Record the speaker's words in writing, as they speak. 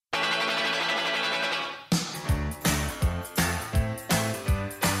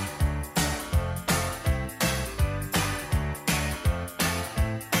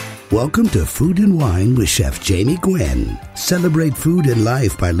Welcome to Food and Wine with Chef Jamie Gwen. Celebrate food and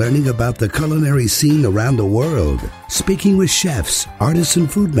life by learning about the culinary scene around the world. Speaking with chefs, artisan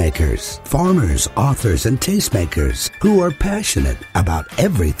food makers, farmers, authors, and tastemakers who are passionate about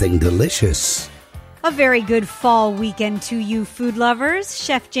everything delicious. A very good fall weekend to you food lovers.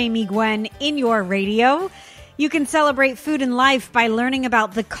 Chef Jamie Gwen in your radio. You can celebrate food and life by learning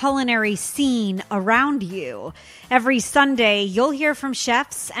about the culinary scene around you. Every Sunday, you'll hear from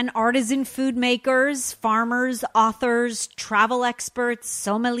chefs and artisan food makers, farmers, authors, travel experts,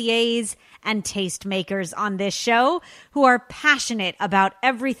 sommeliers, and taste makers on this show who are passionate about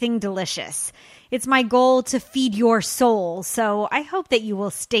everything delicious. It's my goal to feed your soul, so I hope that you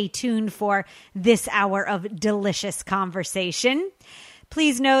will stay tuned for this hour of delicious conversation.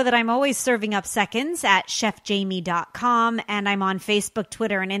 Please know that I'm always serving up seconds at chefjamie.com, and I'm on Facebook,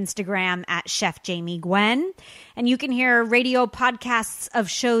 Twitter, and Instagram at Chef Jamie Gwen. And you can hear radio podcasts of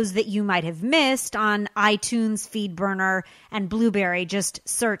shows that you might have missed on iTunes, Feedburner, and Blueberry. Just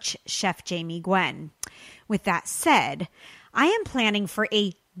search Chef Jamie Gwen. With that said, I am planning for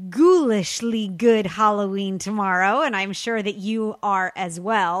a ghoulishly good Halloween tomorrow, and I'm sure that you are as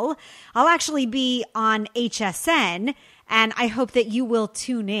well. I'll actually be on HSN, and I hope that you will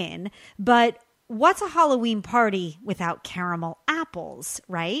tune in. But what's a Halloween party without caramel apples,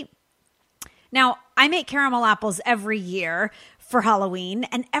 right? Now, I make caramel apples every year for Halloween,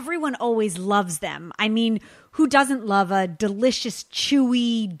 and everyone always loves them. I mean, who doesn't love a delicious,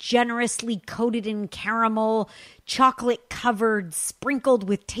 chewy, generously coated in caramel, chocolate-covered, sprinkled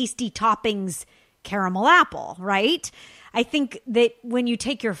with tasty toppings caramel apple, right? I think that when you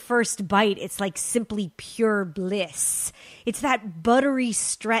take your first bite, it's like simply pure bliss. It's that buttery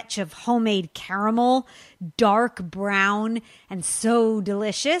stretch of homemade caramel, dark brown, and so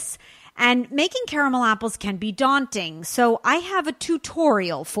delicious. And making caramel apples can be daunting, so I have a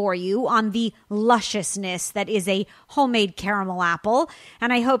tutorial for you on the lusciousness that is a homemade caramel apple,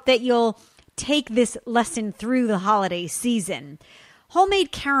 and I hope that you'll take this lesson through the holiday season.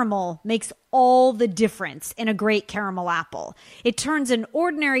 Homemade caramel makes all the difference in a great caramel apple. It turns an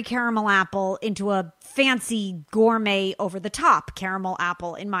ordinary caramel apple into a fancy gourmet over-the-top caramel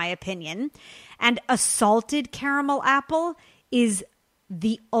apple, in my opinion. And a salted caramel apple is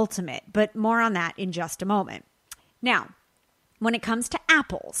the ultimate, but more on that in just a moment. Now, when it comes to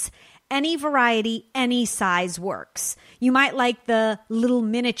apples, any variety, any size works. You might like the little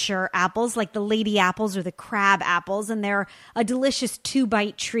miniature apples, like the lady apples or the crab apples, and they're a delicious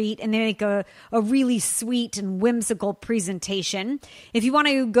 2-bite treat, and they make a really sweet and whimsical presentation. If you want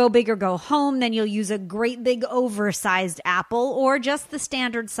to go big or go home, then you'll use a great big oversized apple or just the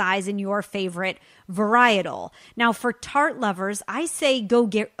standard size in your favorite varietal. Now, for tart lovers, I say go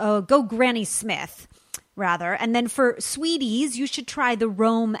Granny Smith. And then for sweeties, you should try the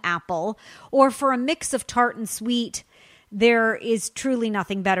Rome apple, or for a mix of tart and sweet, there is truly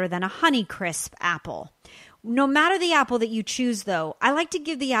nothing better than a Honeycrisp apple. No matter the apple that you choose, though, I like to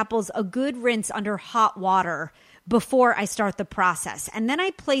give the apples a good rinse under hot water before I start the process. And then I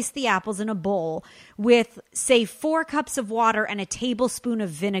place the apples in a bowl with, say, 4 cups of water and a tablespoon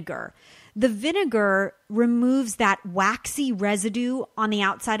of vinegar. The vinegar removes that waxy residue on the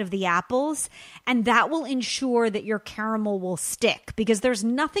outside of the apples, and that will ensure that your caramel will stick, because there's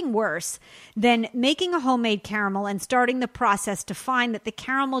nothing worse than making a homemade caramel and starting the process to find that the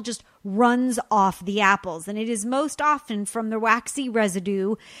caramel just runs off the apples. And it is most often from the waxy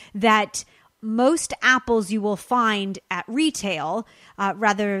residue that most apples you will find at retail,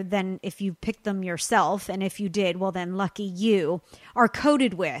 rather than if you picked them yourself, and if you did, well then lucky you, are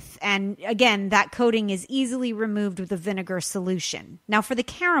coated with. And again, that coating is easily removed with a vinegar solution. Now for the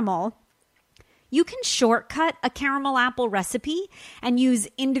caramel, you can shortcut a caramel apple recipe and use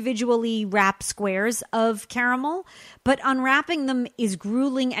individually wrapped squares of caramel, but unwrapping them is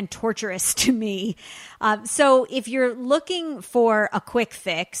grueling and torturous to me. So if you're looking for a quick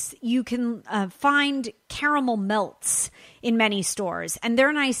fix, you can find caramel melts in many stores, and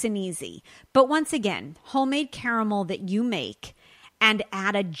they're nice and easy. But once again, homemade caramel that you make and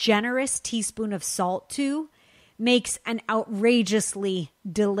add a generous teaspoon of salt to makes an outrageously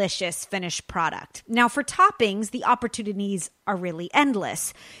delicious finished product. Now for toppings, the opportunities are really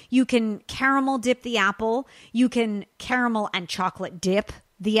endless. You can caramel dip the apple. You can caramel and chocolate dip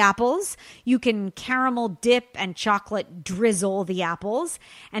the apples. You can caramel dip and chocolate drizzle the apples.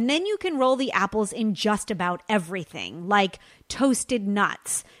 And then you can roll the apples in just about everything, like toasted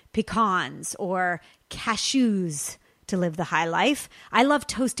nuts, pecans, or cashews, to live the high life. I love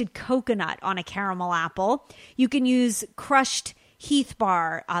toasted coconut on a caramel apple. You can use crushed Heath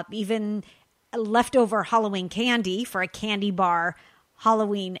bar, even leftover Halloween candy for a candy bar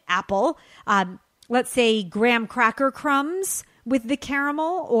Halloween apple. Let's say graham cracker crumbs with the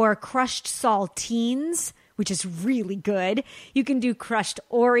caramel, or crushed saltines, which is really good. You can do crushed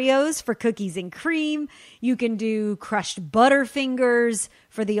Oreos for cookies and cream. You can do crushed Butterfingers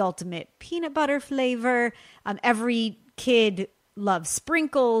for the ultimate peanut butter flavor. Every kid loves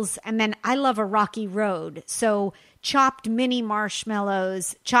sprinkles. And then I love a rocky road. So chopped mini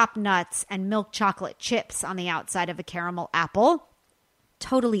marshmallows, chopped nuts, and milk chocolate chips on the outside of a caramel apple.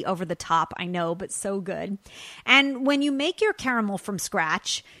 Totally over the top, I know, but so good. And when you make your caramel from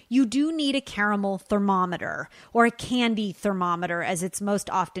scratch, you do need a caramel thermometer, or a candy thermometer as it's most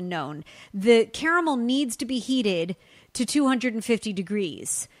often known. The caramel needs to be heated to 250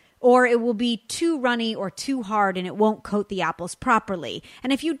 degrees, or it will be too runny or too hard and it won't coat the apples properly.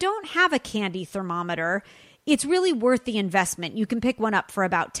 And if you don't have a candy thermometer, it's really worth the investment. You can pick one up for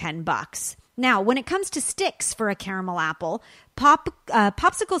about $10. Now, when it comes to sticks for a caramel apple,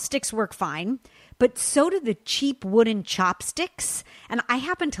 popsicle sticks work fine, but so do the cheap wooden chopsticks. And I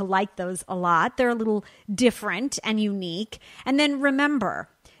happen to like those a lot. They're a little different and unique. And then remember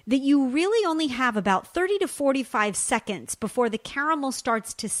that you really only have about 30 to 45 seconds before the caramel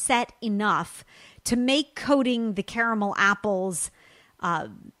starts to set enough to make coating the caramel apples a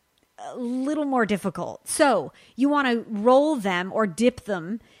little more difficult. So you want to roll them or dip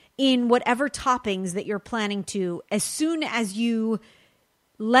them in whatever toppings that you're planning to, as soon as you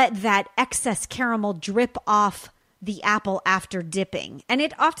let that excess caramel drip off the apple after dipping. And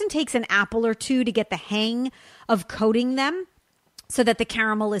it often takes an apple or two to get the hang of coating them so that the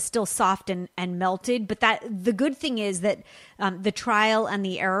caramel is still soft and melted. But the good thing is that the trial and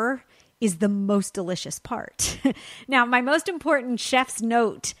the error is the most delicious part. Now, my most important chef's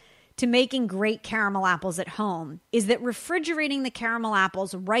note to making great caramel apples at home is that refrigerating the caramel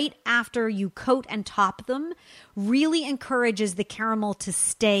apples right after you coat and top them really encourages the caramel to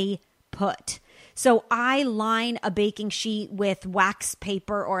stay put. So I line a baking sheet with wax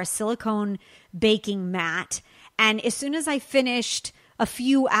paper or a silicone baking mat, and as soon as I finished a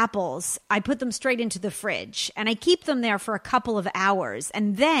few apples, I put them straight into the fridge and I keep them there for a couple of hours.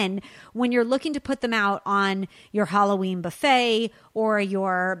 And then when you're looking to put them out on your Halloween buffet or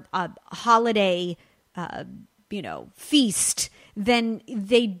your holiday, feast, then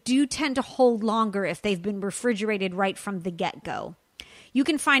they do tend to hold longer if they've been refrigerated right from the get-go. You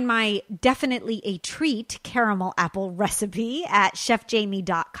can find my Definitely a Treat caramel apple recipe at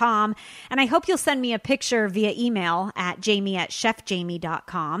chefjamie.com. And I hope you'll send me a picture via email at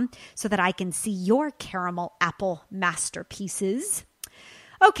jamie@chefjamie.com so that I can see your caramel apple masterpieces.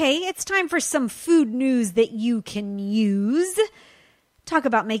 Okay, it's time for some food news that you can use. Talk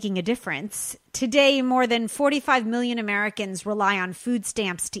about making a difference. Today, more than 45 million Americans rely on food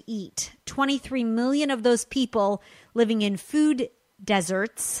stamps to eat. 23 million of those people living in food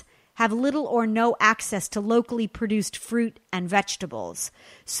deserts have little or no access to locally produced fruit and vegetables.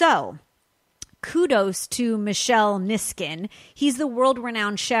 So, kudos to Michelle Niskin. He's the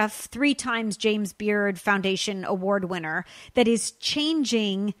world-renowned chef, 3 times James Beard Foundation Award winner, that is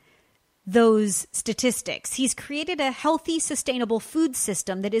changing those statistics. He's created a healthy, sustainable food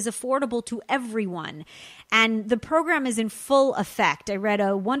system that is affordable to everyone. And the program is in full effect. I read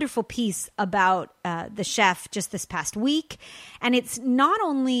a wonderful piece about the chef just this past week. And it's not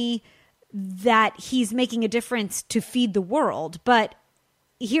only that he's making a difference to feed the world, but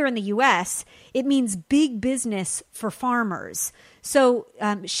here in the U.S., it means big business for farmers. So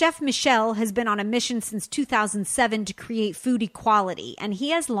Chef Michel has been on a mission since 2007 to create food equality, and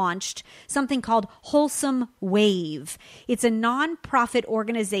he has launched something called Wholesome Wave. It's a nonprofit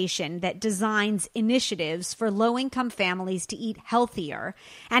organization that designs initiatives for low-income families to eat healthier,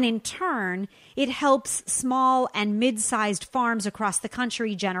 and in turn, it helps small and mid-sized farms across the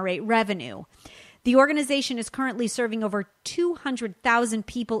country generate revenue. The organization is currently serving over 200,000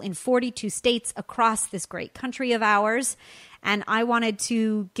 people in 42 states across this great country of ours. And I wanted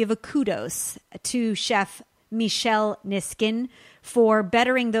to give a kudos to Chef Michelle Niskin for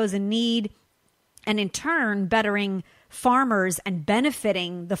bettering those in need and in turn bettering farmers and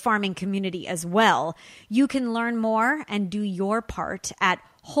benefiting the farming community as well. You can learn more and do your part at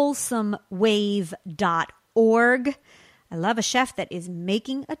wholesomewave.org. I love a chef that is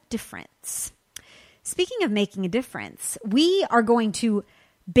making a difference. Speaking of making a difference, we are going to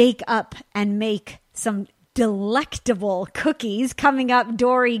bake up and make some delectable cookies coming up.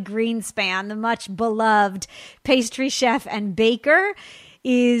 Dory Greenspan, the much beloved pastry chef and baker,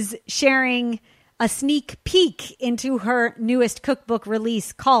 is sharing a sneak peek into her newest cookbook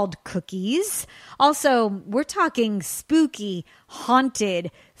release called Cookies. Also, we're talking spooky,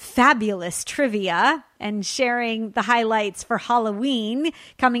 haunted, fabulous trivia and sharing the highlights for Halloween,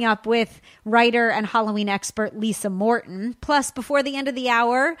 coming up with writer and Halloween expert Lisa Morton. Plus, before the end of the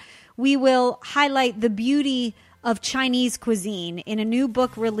hour, we will highlight the beauty of Chinese cuisine in a new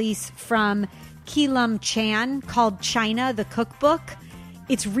book release from Keelam Chan called China, the Cookbook.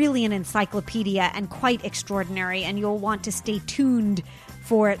 It's really an encyclopedia and quite extraordinary, and you'll want to stay tuned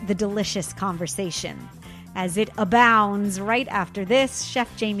for the delicious conversation as it abounds right after this.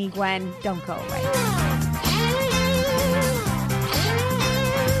 Chef Jamie Gwen, don't go away.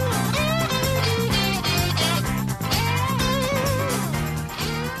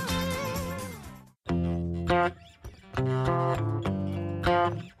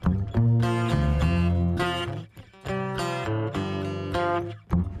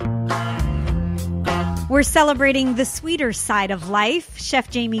 We're celebrating the sweeter side of life. Chef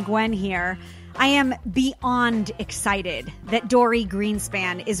Jamie Gwen here. I am beyond excited that Dorie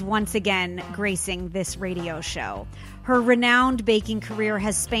Greenspan is once again gracing this radio show. Her renowned baking career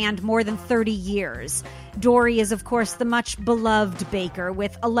has spanned more than 30 years. Dorie is, of course, the much-beloved baker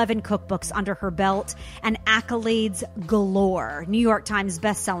with 11 cookbooks under her belt and accolades galore. New York Times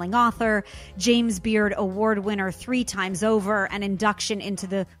bestselling author, James Beard Award winner 3 times over, and induction into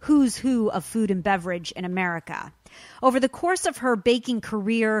the who's who of food and beverage in America. Over the course of her baking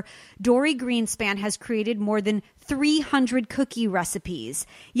career, Dorie Greenspan has created more than 300 cookie recipes,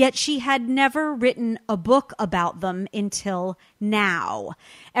 yet she had never written a book about them until now.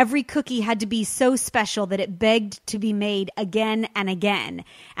 Every cookie had to be so special that it begged to be made again and again,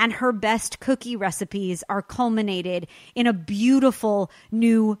 and her best cookie recipes are culminated in a beautiful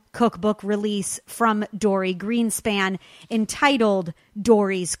new cookbook release from Dorie Greenspan entitled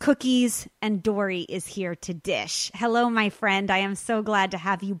Dorie's Cookies, and Dorie is here to dish. Hello, my friend. I am so glad to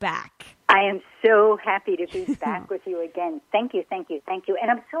have you back. I am so happy to be back with you again. Thank you, thank you, thank you.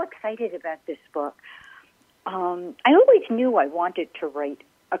 And I'm so excited about this book. I always knew I wanted to write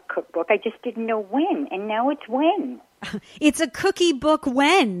a cookbook. I just didn't know when, and now it's when. It's a cookie book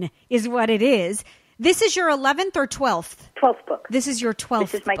when is what it is. This is your 11th or 12th? 12th book. This is your 12th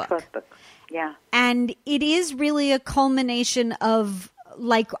book. This is my 12th book, yeah. And it is really a culmination of,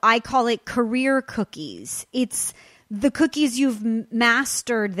 like I call it, career cookies. It's the cookies you've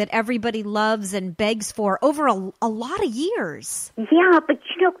mastered that everybody loves and begs for over a lot of years. Yeah, but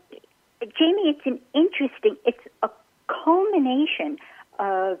Jamie, it's a culmination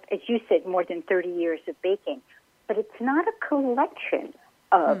of, as you said, more than 30 years of baking. But it's not a collection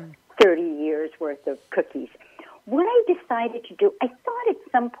of 30 years worth of cookies. What I decided to do, I thought at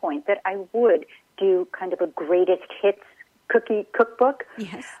some point that I would do kind of a greatest hits cookie cookbook.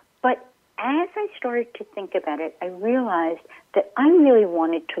 Yes. But as I started to think about it, I realized that I really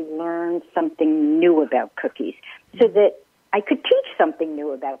wanted to learn something new about cookies so that I could teach something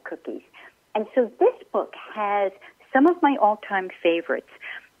new about cookies. And so this book has some of my all-time favorites,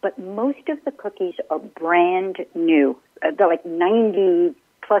 but most of the cookies are brand new. They're like 90+%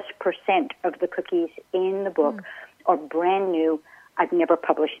 of the cookies in the book are brand new. I've never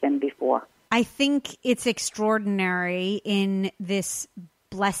published them before. I think it's extraordinary in this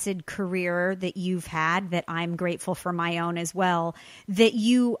blessed career that you've had, that I'm grateful for my own as well, that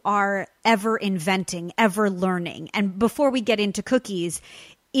you are ever inventing, ever learning. And before we get into cookies,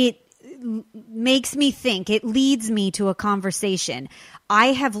 it makes me think, it leads me to a conversation.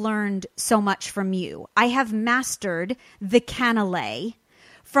 I have learned so much from you. I have mastered the cannelé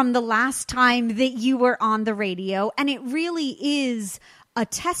from the last time that you were on the radio, and it really is a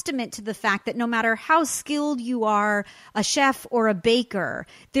testament to the fact that no matter how skilled you are, a chef or a baker,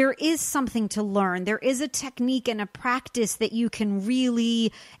 there is something to learn. There is a technique and a practice that you can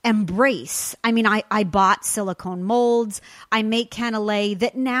really embrace. I mean, I bought silicone molds. I make cannelé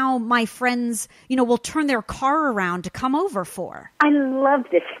that now my friends, will turn their car around to come over for. I love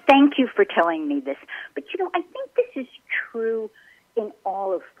this. Thank you for telling me this. But, I think this is true in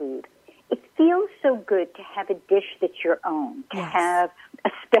all of food. It feels so good to have a dish that's your own, to have a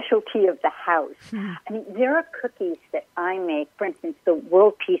specialty of the house. I mean, there are cookies that I make, for instance, the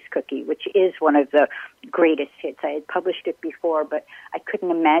World Peace Cookie, which is one of the greatest hits. I had published it before, but I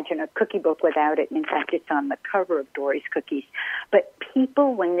couldn't imagine a cookie book without it. And in fact, it's on the cover of Dorie's Cookies. But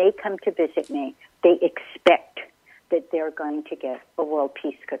people, when they come to visit me, they expect that they're going to get a World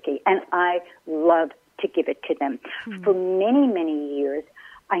Peace Cookie. And I love to give it to them. For many, many years,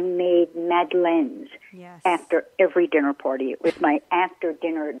 I made madeleines after every dinner party. It was my after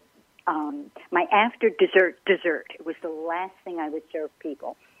dinner, my after dessert. It was the last thing I would serve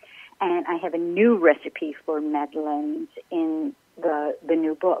people. and I have a new recipe for madeleines in the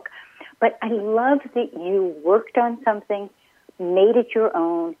new book. But I love that you worked on something, made it your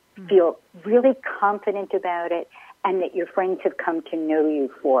own, feel really confident about it, and that your friends have come to know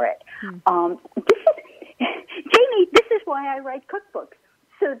you for it. Jamie, this is why I write cookbooks,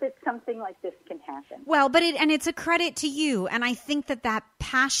 so that something like this can happen. Well, but it's a credit to you, and I think that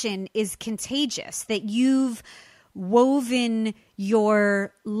passion is contagious, that you've woven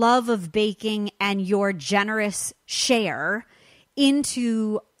your love of baking and your generous share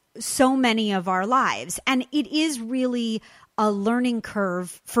into so many of our lives. And it is really a learning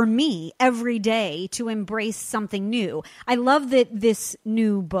curve for me every day to embrace something new. I love that this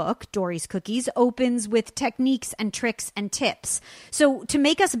new book, Dory's Cookies, opens with techniques and tricks and tips. So to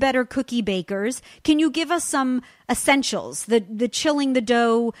make us better cookie bakers, can you give us some essentials, the chilling the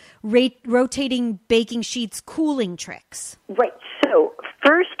dough, rotating baking sheets, cooling tricks? Right. So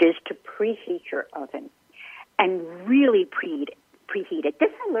first is to preheat your oven and really preheat it. This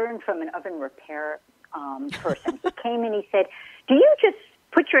I learned from an oven repair person. He came and he said, do you just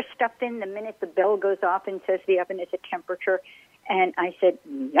put your stuff in the minute the bell goes off and says the oven is at temperature? And I said,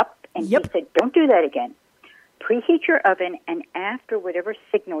 yep. And he said, don't do that again. Preheat your oven, and after whatever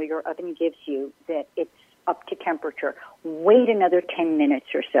signal your oven gives you that it's up to temperature, wait another 10 minutes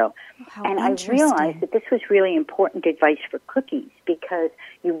or so. And I realized that this was really important advice for cookies, because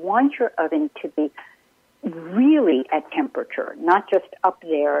you want your oven to be really at temperature, not just up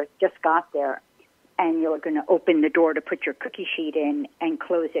there, just got there, and you're going to open the door to put your cookie sheet in and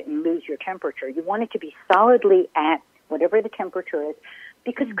close it and lose your temperature. You want it to be solidly at whatever the temperature is,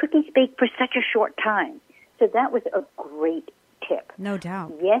 because cookies bake for such a short time. So that was a great tip. No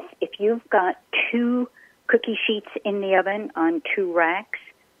doubt. Yes, if you've got 2 cookie sheets in the oven on 2 racks,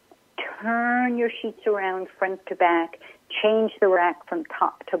 turn your sheets around front to back, change the rack from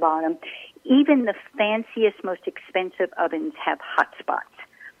top to bottom. Even the fanciest, most expensive ovens have hot spots.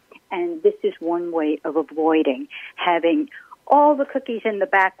 And this is one way of avoiding having all the cookies in the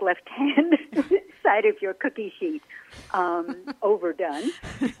back left-hand side of your cookie sheet overdone,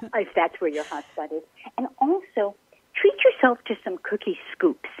 if that's where your hot spot is. And also, treat yourself to some cookie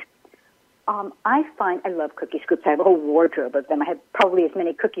scoops. I find I love cookie scoops. I have a whole wardrobe of them. I have probably as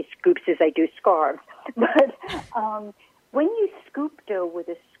many cookie scoops as I do scarves. But when you scoop dough with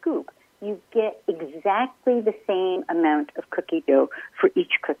a scoop, you get exactly the same amount of cookie dough for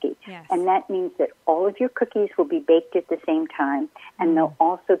each cookie. Yes. And that means that all of your cookies will be baked at the same time, and they'll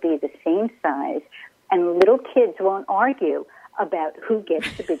also be the same size, and little kids won't argue about who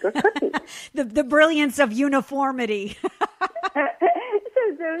gets the bigger cookie. The brilliance of uniformity.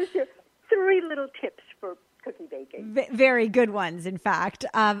 So those are 3 little tips for cookie baking. Very good ones, in fact.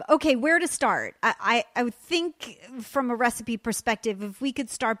 Okay, where to start? I would think from a recipe perspective, if we could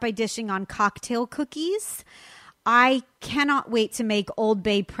start by dishing on cocktail cookies. I cannot wait to make Old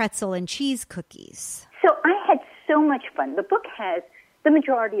Bay pretzel and cheese cookies. So I had so much fun. The book has, the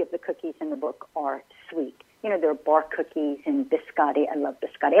majority of the cookies in the book are sweet. You know, there are bar cookies and biscotti. I love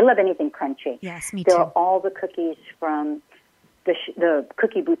biscotti. I love anything crunchy. Yes, me too. There are all the cookies from the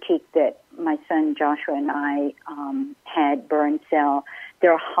cookie boutique that my son Joshua and I had burn sell.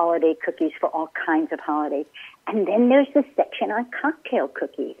 There are holiday cookies for all kinds of holidays. And then there's this section on cocktail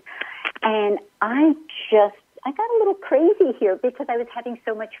cookies. And I got a little crazy here because I was having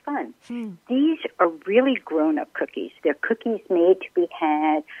so much fun. These are really grown-up cookies. They're cookies made to be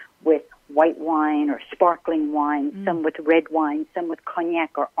had with white wine or sparkling wine, some with red wine, some with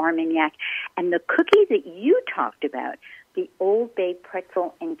cognac or Armagnac. And the cookie that you talked about, the Old Bay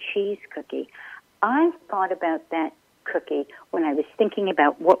pretzel and cheese cookie, I thought about that cookie when I was thinking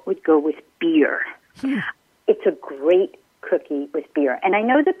about what would go with beer. It's a great cookie with beer. And I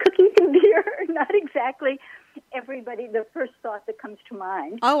know the cookies and beer are not exactly everybody, the first thought that comes to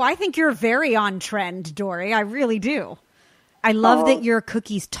mind. Oh, I think you're very on trend, Dory. I really do. I love that your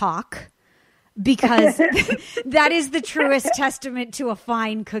cookies talk, because that is the truest testament to a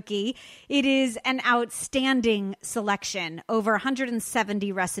fine cookie. It is an outstanding selection, over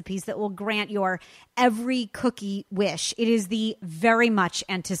 170 recipes that will grant your every cookie wish. It is the very much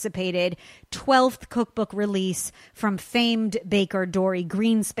anticipated 12th cookbook release from famed baker Dory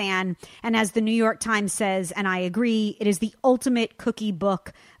Greenspan. And as the New York Times says, and I agree, it is the ultimate cookie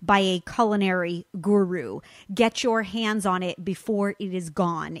book by a culinary guru. Get your hands on it before it is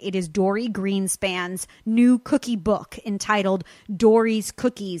gone. It is Dory Greenspan's new cookie book entitled Dory's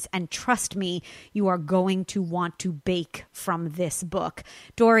Cookies. And trust me, you are going to want to bake from this book.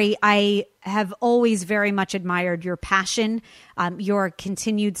 Dory, I have always very much admired your passion, your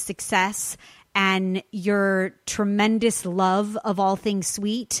continued success, and your tremendous love of all things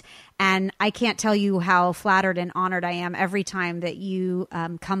sweet. And I can't tell you how flattered and honored I am every time that you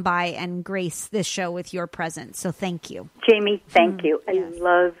come by and grace this show with your presence. So thank you. Jamie, thank you. I yes.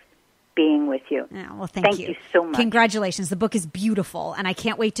 love being with you. Yeah, well, thank you so much. Congratulations. The book is beautiful, and I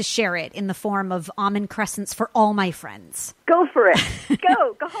can't wait to share it in the form of almond crescents for all my friends. Go for it.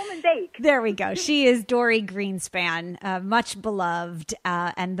 Go home and bake. There we go. She is Dorie Greenspan, much beloved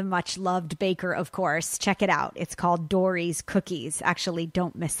and the much loved baker, of course. Check it out. It's called Dorie's Cookies. Actually,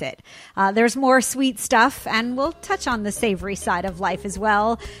 don't miss it. There's more sweet stuff, and we'll touch on the savory side of life as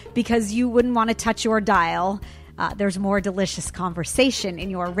well, because you wouldn't want to touch your dial. There's more delicious conversation in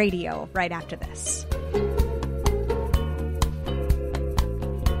your radio right after this.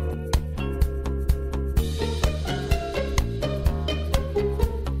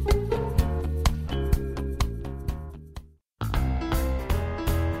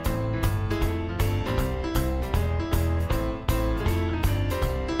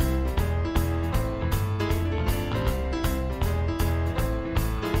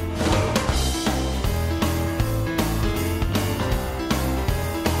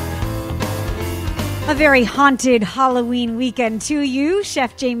 A very haunted Halloween weekend to you.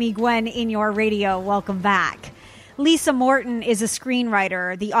 Chef Jamie Gwen in your radio. Welcome back. Lisa Morton is a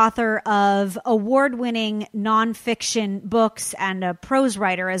screenwriter, the author of award-winning nonfiction books and a prose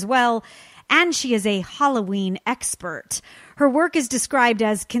writer as well, and she is a Halloween expert. Her work is described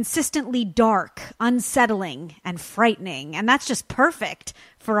as consistently dark, unsettling, and frightening, and that's just perfect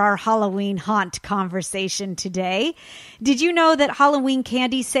for our Halloween haunt conversation today. Did you know that Halloween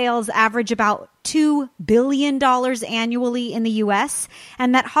candy sales average about $2 billion annually in the U.S.,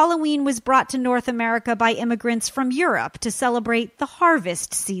 and that Halloween was brought to North America by immigrants from Europe to celebrate the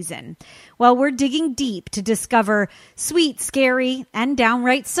harvest season? Well, we're digging deep to discover sweet, scary, and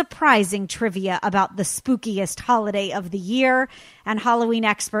downright surprising trivia about the spookiest holiday of the year, and Halloween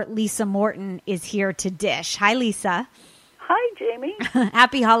expert Lisa Morton is here to dish. Hi, Lisa. Hi, Jamie.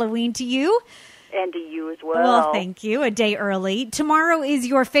 Happy Halloween to you. And to you as well. Well, thank you. A day early. Tomorrow is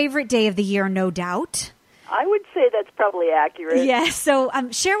your favorite day of the year, no doubt. I would say that's probably accurate. Yes. So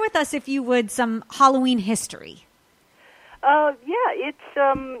share with us, if you would, some Halloween history. It's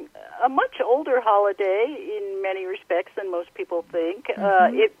a much older holiday in many respects than most people think.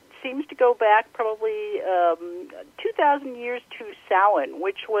 Mm-hmm. It seems to go back probably 2,000 years to Samhain,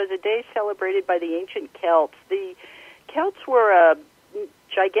 which was a day celebrated by the ancient Celts. The Celts were a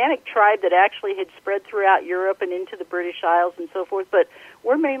gigantic tribe that actually had spread throughout Europe and into the British Isles and so forth, but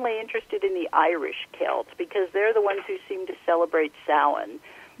we're mainly interested in the Irish Celts because they're the ones who seem to celebrate Samhain.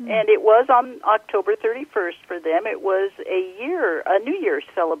 And it was on October 31st for them. It was a New Year's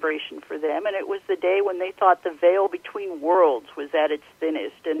celebration for them, and it was the day when they thought the veil between worlds was at its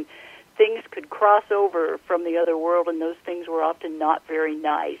thinnest, and things could cross over from the other world, and those things were often not very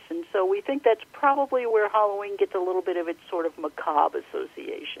nice. And so we think that's probably where Halloween gets a little bit of its sort of macabre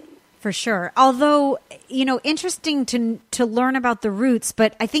association. For sure. Although, interesting to learn about the roots,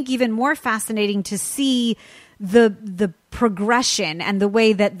 but I think even more fascinating to see the progression and the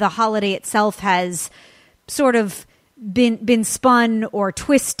way that the holiday itself has sort of been spun or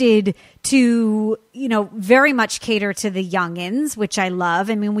twisted to, very much cater to the youngins, which I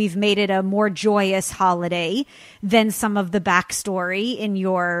love. I mean, we've made it a more joyous holiday than some of the backstory in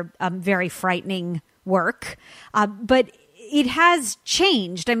your very frightening work. But it has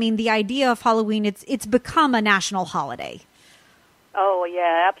changed. I mean, the idea of Halloween, it's become a national holiday. Oh,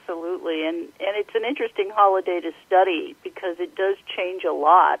 yeah, absolutely. And it's an interesting holiday to study because it does change a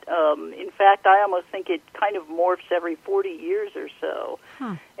lot. In fact, I almost think it kind of morphs every 40 years or so.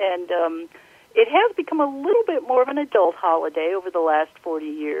 Huh. And it has become a little bit more of an adult holiday over the last 40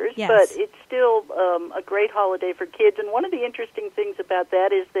 years, yes. But it's still a great holiday for kids. And one of the interesting things about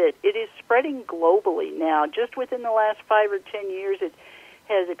that is that it is spreading globally now. Just within the last 5 or 10 years, it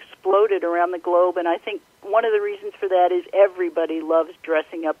has exploded around the globe, and I think one of the reasons for that is everybody loves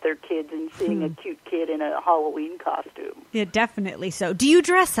dressing up their kids and seeing a cute kid in a Halloween costume. Yeah, definitely so. Do you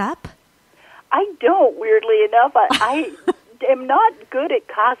dress up? I don't, weirdly enough. I am not good at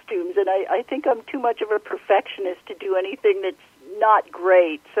costumes, and I think I'm too much of a perfectionist to do anything that's not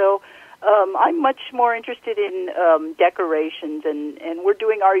great. So I'm much more interested in decorations, and we're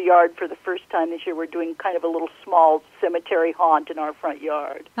doing our yard for the first time this year. We're doing kind of a little small cemetery haunt in our front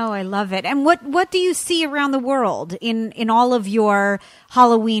yard. Oh, I love it. And what do you see around the world in all of your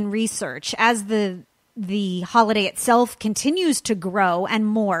Halloween research as the holiday itself continues to grow and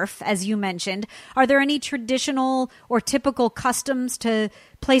morph, as you mentioned? Are there any traditional or typical customs to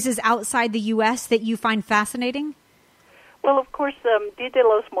places outside the U.S. that you find fascinating? Well, of course, Dia de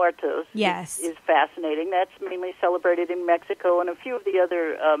los Muertos is fascinating. That's mainly celebrated in Mexico and a few of the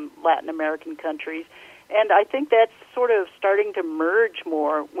other Latin American countries. And I think that's sort of starting to merge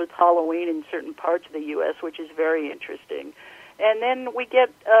more with Halloween in certain parts of the U.S., which is very interesting. And then we get,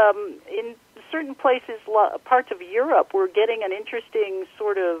 in certain places, parts of Europe, we're getting an interesting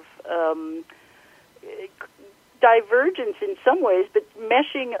sort of divergence in some ways, but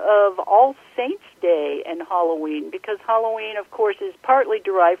meshing of All Saints' Day and Halloween, because Halloween, of course, is partly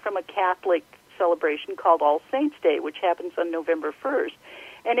derived from a Catholic celebration called All Saints' Day, which happens on November 1st.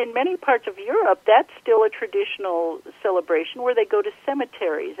 And in many parts of Europe, that's still a traditional celebration where they go to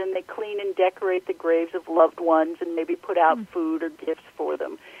cemeteries and they clean and decorate the graves of loved ones and maybe put out food or gifts for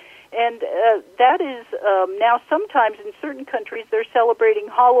them. And that is now sometimes in certain countries they're celebrating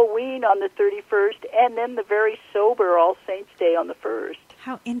Halloween on the 31st and then the very sober All Saints' Day on the 1st.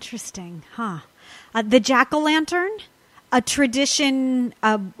 How interesting, huh? The jack-o'-lantern, a tradition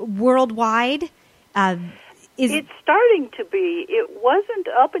worldwide. It's starting to be. It wasn't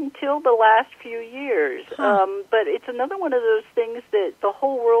up until the last few years, but it's another one of those things that the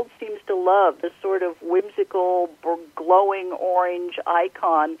whole world seems to love, the sort of whimsical, glowing orange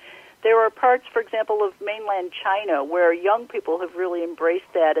icon. There are parts, for example, of mainland China where young people have really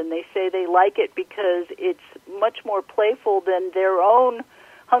embraced that, and they say they like it because it's much more playful than their own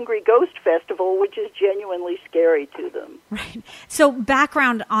Hungry Ghost Festival, which is genuinely scary to them. Right. So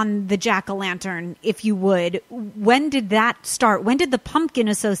background on the jack-o'-lantern, if you would. When did that start? When did the Pumpkin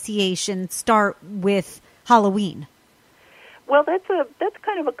Association start with Halloween? Well, that's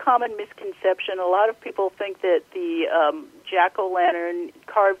kind of a common misconception. A lot of people think that the jack-o'-lantern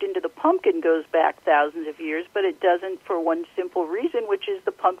carved into the pumpkin goes back thousands of years, but it doesn't for one simple reason, which is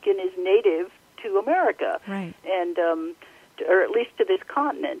the pumpkin is native to America. Right. And or at least to this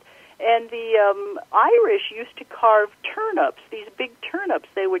continent. And the Irish used to carve turnips, these big turnips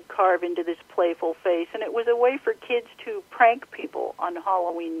they would carve into this playful face, and it was a way for kids to prank people on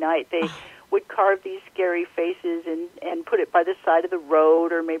Halloween night. They would carve these scary faces and put it by the side of the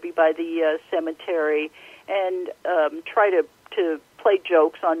road or maybe by the cemetery and try to play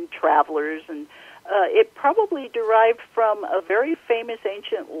jokes on travelers. And it probably derived from a very famous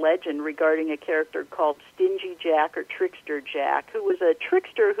ancient legend regarding a character called Stingy Jack or Trickster Jack, who was a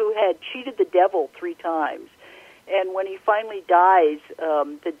trickster who had cheated the devil 3 times. And when he finally dies,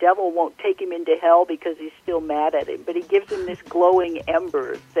 the devil won't take him into hell because he's still mad at him. But he gives him this glowing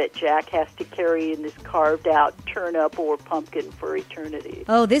ember that Jack has to carry in this carved-out turnip or pumpkin for eternity.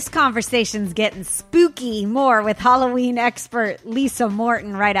 Oh, this conversation's getting spooky. More with Halloween expert Lisa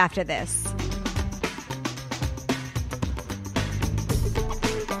Morton right after this.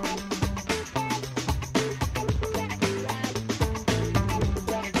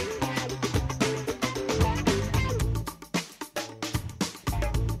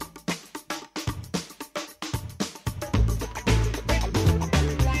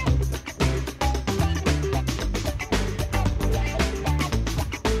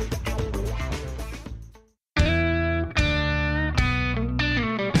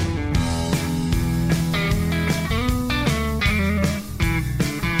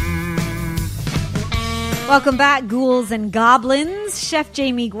 Welcome back, ghouls and goblins. Chef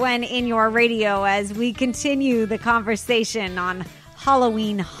Jamie Gwen in your radio as we continue the conversation on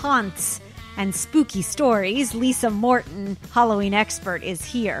Halloween haunts and spooky stories. Lisa Morton, Halloween expert, is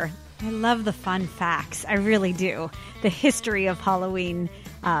here. I love the fun facts. I really do. The history of Halloween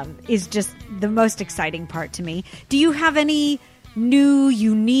is just the most exciting part to me. Do you have any new,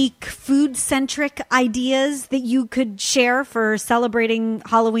 unique, food-centric ideas that you could share for celebrating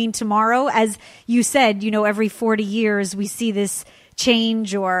Halloween tomorrow? As you said, every 40 years we see this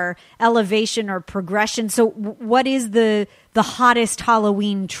change or elevation or progression. So what is the hottest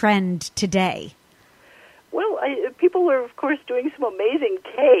Halloween trend today? Well, people are, of course, doing some amazing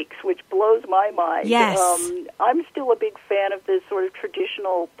cakes, which blows my mind. Yes. I'm still a big fan of the sort of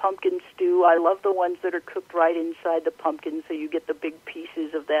traditional pumpkin stew. I love the ones that are cooked right inside the pumpkin, so you get the big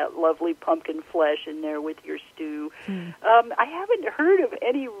pieces of that lovely pumpkin flesh in there with your stew. I haven't heard of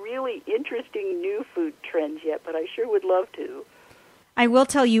any really interesting new food trends yet, but I sure would love to. I will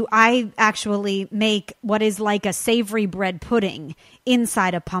tell you, I actually make what is like a savory bread pudding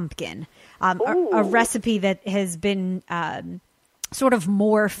inside a pumpkin. A recipe that has been sort of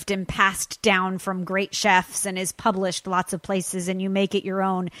morphed and passed down from great chefs and is published lots of places, and you make it your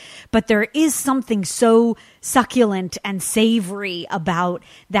own. But there is something so succulent and savory about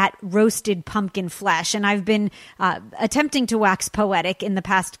that roasted pumpkin flesh. And I've been attempting to wax poetic in the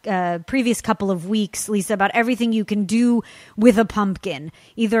past previous couple of weeks, Lisa, about everything you can do with a pumpkin,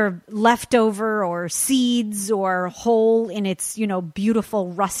 either leftover or seeds or whole in its,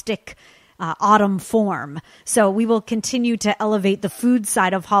 beautiful rustic autumn form. So we will continue to elevate the food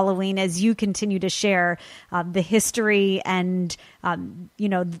side of Halloween as you continue to share the history and,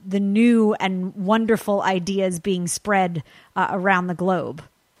 the new and wonderful ideas being spread around the globe.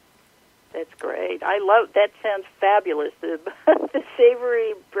 That's great. I love that. Sounds fabulous. The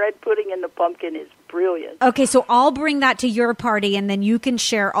savory bread pudding and the pumpkin is brilliant. Okay, so I'll bring that to your party, and then you can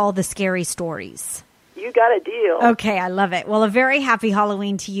share all the scary stories. You got a deal. Okay, I love it. Well, a very happy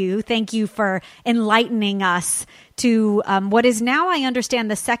Halloween to you. Thank you for enlightening us to what is now, I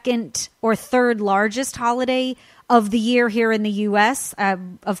understand, the second or third largest holiday of the year here in the U.S.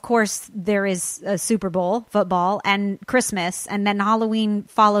 Of course, there is a Super Bowl, football, and Christmas, and then Halloween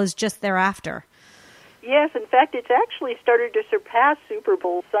follows just thereafter. Yes, in fact, it's actually started to surpass Super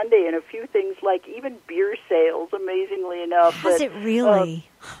Bowl Sunday in a few things, like even beer sales, amazingly enough. Has it really?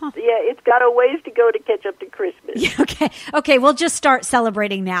 Yeah, it's got a ways to go to catch up to Christmas. Okay, we'll just start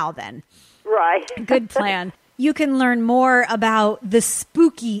celebrating now then. Right. Good plan. You can learn more about the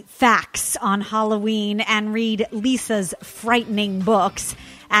spooky facts on Halloween and read Lisa's frightening books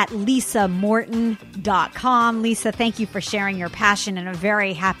at lisamorton.com. Lisa, thank you for sharing your passion, and a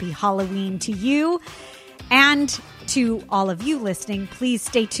very happy Halloween to you. And to all of you listening, please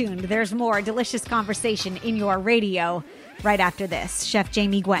stay tuned. There's more delicious conversation in your radio right after this. Chef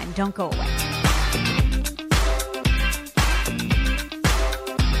Jamie Gwen, don't go away.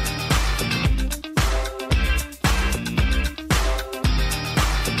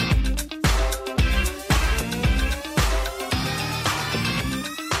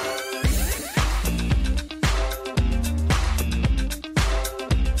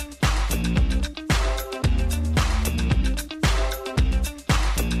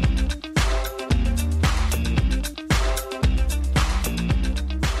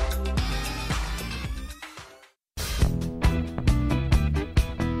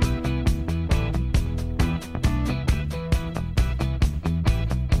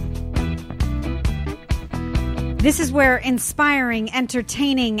 This is where inspiring,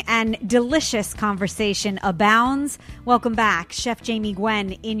 entertaining, and delicious conversation abounds. Welcome back, Chef Jamie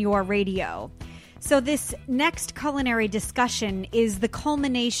Gwen in your radio. So this next culinary discussion is the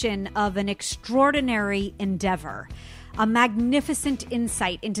culmination of an extraordinary endeavor, a magnificent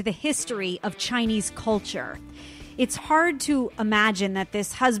insight into the history of Chinese culture. It's hard to imagine that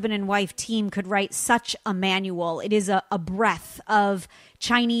this husband and wife team could write such a manual. It is a breadth of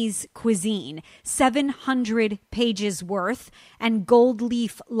Chinese cuisine, 700 pages worth, and gold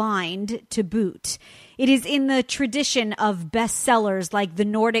leaf lined to boot. It is in the tradition of bestsellers like The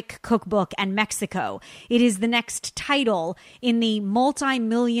Nordic Cookbook and Mexico. It is the next title in the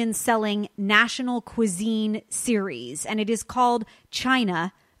multi-million selling National Cuisine series, and it is called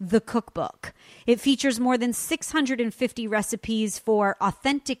China, the Cookbook. It features more than 650 recipes for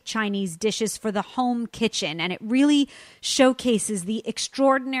authentic Chinese dishes for the home kitchen, and it really showcases the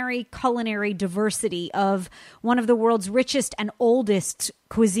extraordinary culinary diversity of one of the world's richest and oldest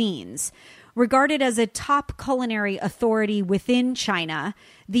cuisines. Regarded as a top culinary authority within China,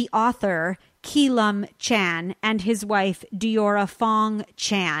 the author Keelam Chan and his wife Diora Fong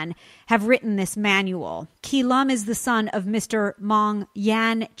Chan have written this manual. Keelam is the son of Mr. Mong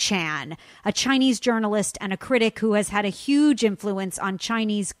Yan Chan, a Chinese journalist and a critic who has had a huge influence on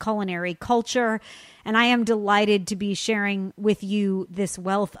Chinese culinary culture. And I am delighted to be sharing with you this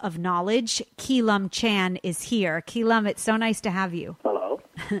wealth of knowledge. Keelam Chan is here. Keelam, it's so nice to have you. Hello.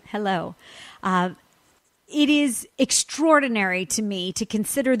 Hello. It is extraordinary to me to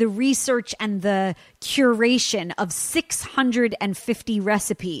consider the research and the curation of 650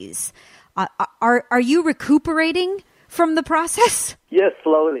 recipes. Are you recuperating from the process? Yes,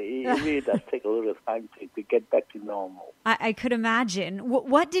 slowly. It really does take a little time to get back to normal. I could imagine.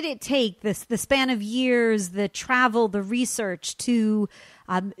 What did it take, the span of years, the travel, the research to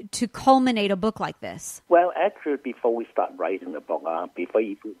culminate a book like this? Well, actually, before we start writing the book, before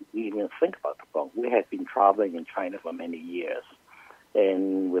we even think about the book, we have been traveling in China for many years,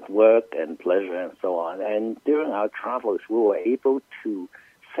 and with work and pleasure and so on. And during our travels, we were able to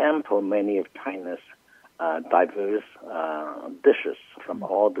sample many of China's diverse dishes from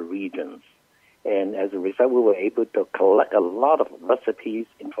all the regions. And as a result, we were able to collect a lot of recipes,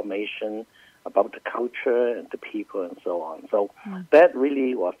 information, about the culture and the people and so on. So that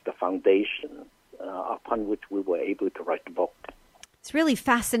really was the foundation upon which we were able to write the book. It's really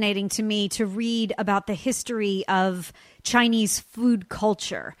fascinating to me to read about the history of Chinese food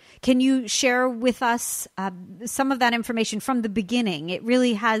culture. Can you share with us some of that information from the beginning? It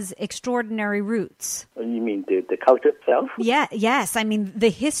really has extraordinary roots. You mean the culture itself? Yeah, yes. I mean,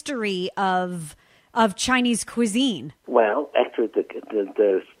 the history of Chinese cuisine. Well, actually,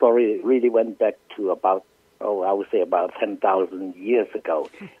 the story really went back to about, I would say about 10,000 years ago,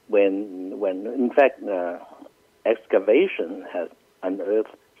 when in fact, excavation has unearthed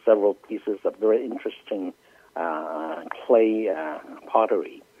several pieces of very interesting clay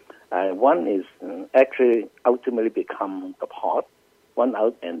pottery. One is actually ultimately become a pot, one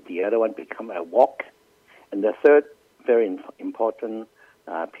out, and the other one become a wok. And the third very important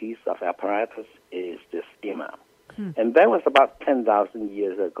piece of apparatus is the steamer. And that was about 10,000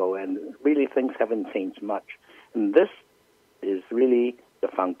 years ago, and really things haven't changed much. And this is really the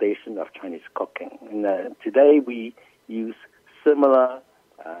foundation of Chinese cooking. And today we use similar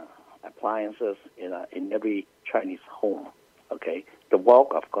appliances in every Chinese home. Okay, the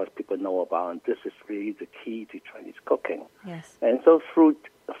wok, of course, people know about, and this is really the key to Chinese cooking. Yes. And so through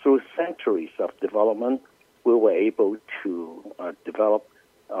centuries of development, we were able to develop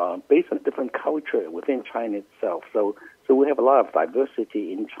based on different culture within China itself. So we have a lot of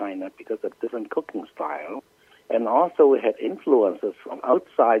diversity in China because of different cooking style, and also we had influences from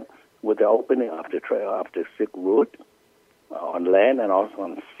outside with the opening of the Silk Road on land and also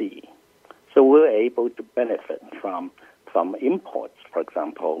on sea. So we were able to benefit from imports, for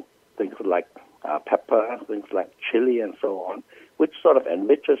example, things like pepper, things like chili, and so on, which sort of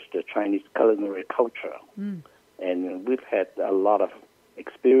enriches the Chinese culinary culture. And we've had a lot of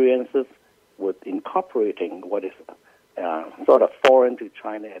experiences with incorporating what is sort of foreign to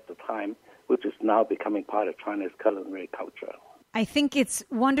China at the time, which is now becoming part of China's culinary culture. I think it's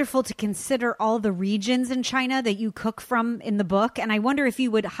wonderful to consider all the regions in China that you cook from in the book. And I wonder if you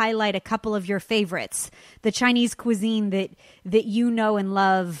would highlight a couple of your favorites, the Chinese cuisine that you know and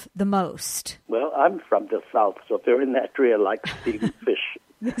love the most. Well, I'm from the South, so very naturally I like steamed fish.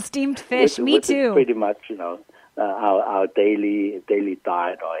 The steamed fish, me which too. Is pretty much, our daily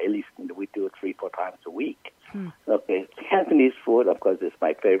diet, or at least we do it 3-4 times a week. Okay, Cantonese food, of course, is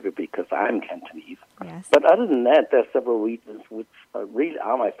my favorite because I'm Cantonese. Yes. But other than that, there are several regions which really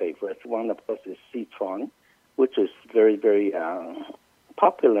are my favorites. One, of course, is Sichuan, which is very, very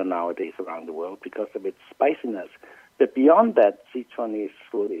popular nowadays around the world because of its spiciness. But beyond that, Sichuanese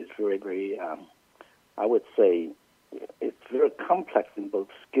food is very, very, I would say, it's very complex in both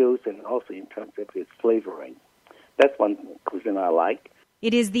skills and also in terms of its flavoring. That's one cuisine I like.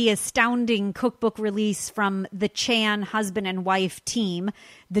 It is the astounding cookbook release from the Chan husband and wife team,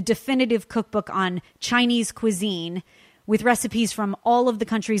 the definitive cookbook on Chinese cuisine with recipes from all of the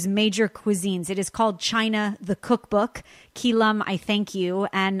country's major cuisines. It is called China, the Cookbook. Keelam, I thank you,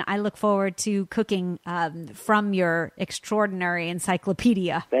 and I look forward to cooking from your extraordinary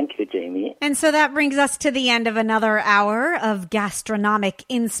encyclopedia. Thank you, Jamie. And so that brings us to the end of another hour of gastronomic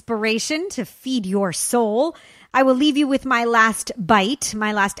inspiration to feed your soul. I will leave you with my last bite,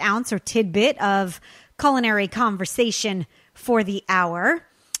 my last ounce or tidbit of culinary conversation for the hour.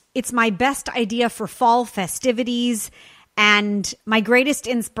 It's my best idea for fall festivities and my greatest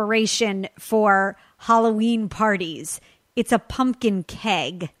inspiration for Halloween parties. It's a pumpkin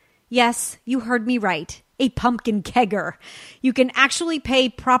keg. Yes, you heard me right. A pumpkin kegger. You can actually pay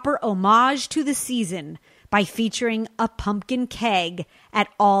proper homage to the season by featuring a pumpkin keg at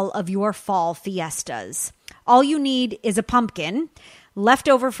all of your fall fiestas. All you need is a pumpkin, left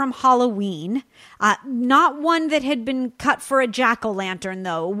over from Halloween, not one that had been cut for a jack-o'-lantern,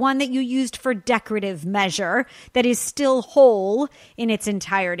 though, one that you used for decorative measure that is still whole in its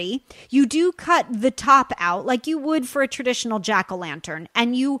entirety. You do cut the top out like you would for a traditional jack-o'-lantern,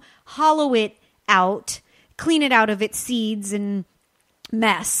 and you hollow it out, clean it out of its seeds and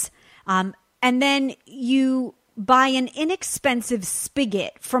mess, and then you buy an inexpensive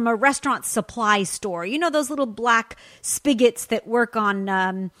spigot from a restaurant supply store. You know, those little black spigots that work on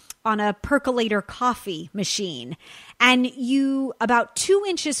a percolator coffee machine. And you, about 2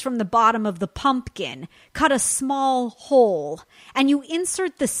 inches from the bottom of the pumpkin, cut a small hole and you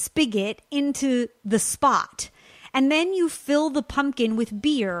insert the spigot into the spot. And then you fill the pumpkin with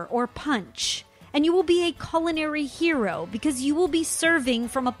beer or punch. And you will be a culinary hero because you will be serving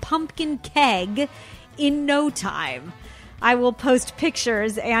from a pumpkin keg in no time. I will post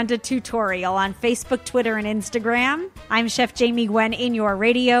pictures and a tutorial on Facebook, Twitter, and Instagram. I'm Chef Jamie Gwen in your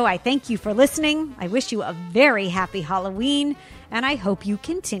radio. I thank you for listening. I wish you a very happy Halloween, and I hope you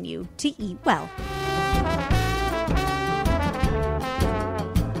continue to eat well.